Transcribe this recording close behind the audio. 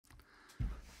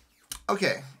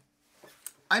Okay,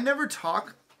 I never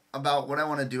talk about what I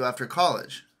want to do after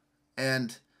college.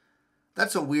 And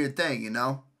that's a weird thing, you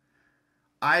know?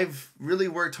 I've really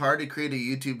worked hard to create a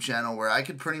YouTube channel where I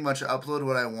could pretty much upload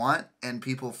what I want and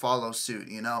people follow suit,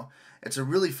 you know? It's a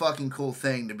really fucking cool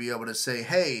thing to be able to say,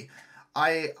 hey,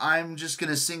 I'm just going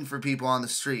to sing for people on the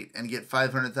street and get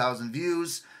 500,000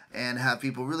 views and have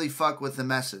people really fuck with the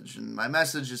message. And my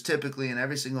message is typically in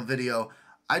every single video,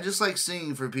 I just like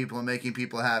singing for people and making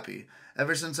people happy.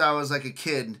 Ever since I was like a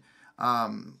kid,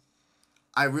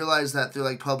 I realized that through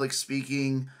like public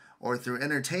speaking or through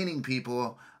entertaining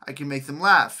people, I can make them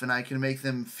laugh and I can make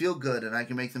them feel good and I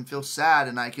can make them feel sad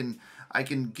and I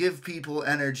can give people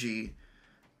energy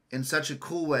in such a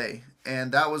cool way.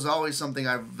 And that was always something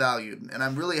I valued. And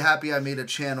I'm really happy I made a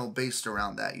channel based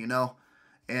around that, you know?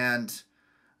 And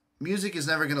music is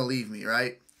never going to leave me,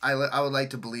 right? I would like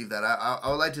to believe that. I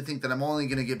would like to think that I'm only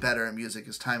going to get better at music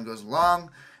as time goes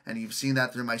along. And you've seen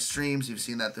that through my streams. You've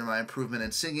seen that through my improvement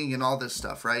in singing and all this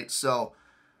stuff, right? So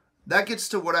that gets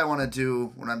to what I want to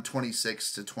do when I'm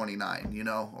 26 to 29, you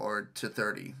know, or to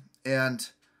 30. And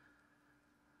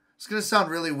it's going to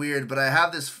sound really weird, but I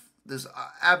have this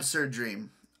absurd dream.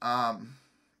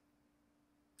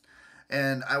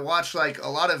 And I watch like a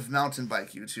lot of mountain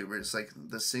bike YouTubers, like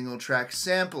the Single Track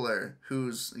Sampler,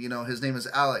 who's, you know, his name is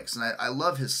Alex, and I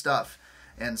love his stuff.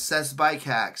 And Seth's Bike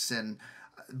Hacks, and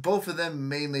both of them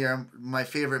mainly are my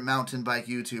favorite mountain bike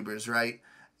YouTubers, right?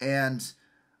 And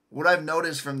what I've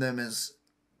noticed from them is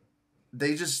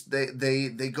they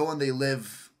go and they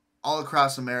live all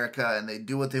across America and they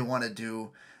do what they want to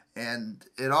do. And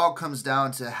it all comes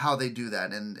down to how they do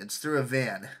that. And it's through a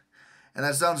van. And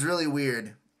that sounds really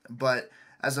weird. But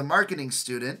as a marketing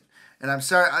student, and I'm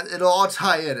sorry, it'll all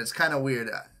tie in. It's kind of weird.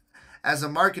 As a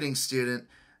marketing student,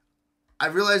 I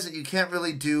realized that you can't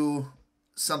really do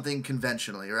something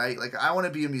conventionally, right? Like, I want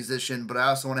to be a musician, but I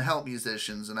also want to help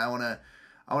musicians. And I want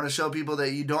to show people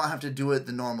that you don't have to do it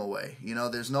the normal way. You know,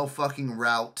 there's no fucking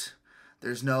route.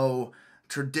 There's no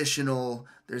traditional,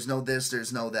 there's no this,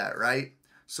 there's no that, right?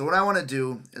 So what I want to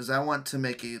do is I want to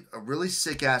make a really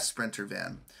sick-ass Sprinter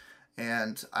van.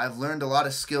 And I've learned a lot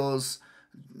of skills,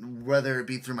 whether it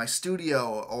be through my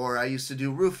studio, or I used to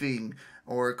do roofing,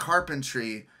 or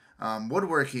carpentry,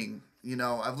 woodworking. You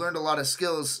know, I've learned a lot of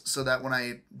skills so that when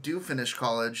I do finish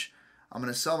college, I'm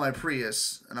going to sell my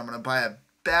Prius, and I'm going to buy a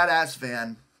badass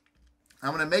van.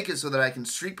 I'm going to make it so that I can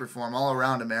street perform all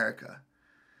around America.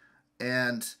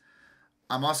 And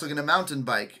I'm also going to mountain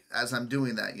bike as I'm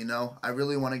doing that, you know. I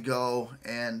really want to go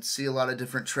and see a lot of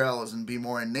different trails and be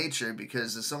more in nature,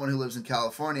 because as someone who lives in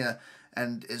California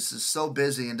and is just so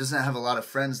busy and doesn't have a lot of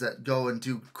friends that go and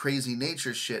do crazy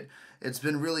nature shit, it's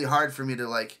been really hard for me to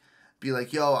like be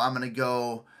like, yo, I'm going to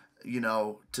go, you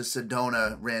know, to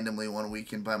Sedona randomly one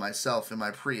weekend by myself in my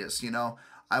Prius, you know.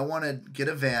 I want to get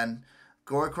a van,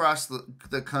 go across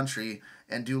the country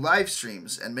and do live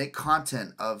streams and make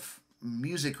content of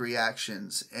music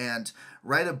reactions and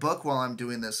write a book while I'm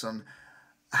doing this on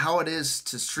how it is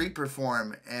to street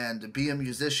perform and be a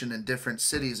musician in different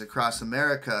cities across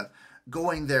America,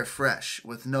 going there fresh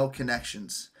with no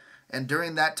connections. And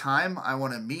during that time, I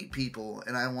want to meet people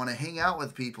and I want to hang out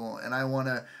with people and I want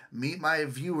to meet my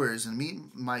viewers and meet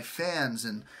my fans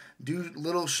and do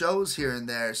little shows here and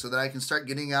there so that I can start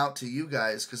getting out to you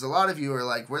guys. Because a lot of you are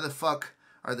like, where the fuck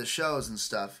are the shows and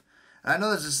stuff? And I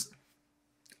know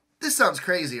this sounds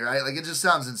crazy, right? Like, it just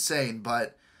sounds insane,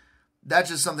 but that's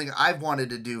just something I've wanted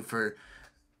to do for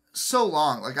so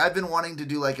long. Like, I've been wanting to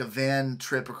do like a van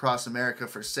trip across America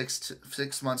for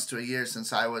 6 months to a year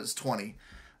since I was 20.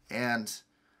 And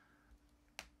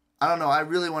I don't know, I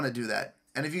really want to do that.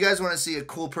 And if you guys want to see a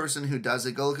cool person who does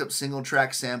it, go look up Single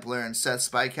Track Sampler and Seth's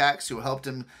Bike Hacks, who helped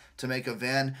him to make a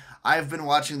van. I've been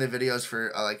watching the videos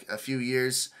for like a few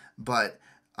years, but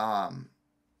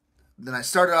then I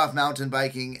started off mountain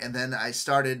biking, and then I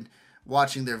started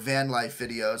watching their van life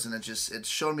videos, and it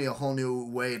showed me a whole new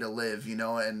way to live, you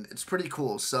know, and it's pretty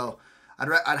cool. So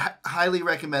I'd highly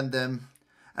recommend them,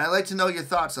 and I'd like to know your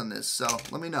thoughts on this, so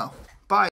let me know.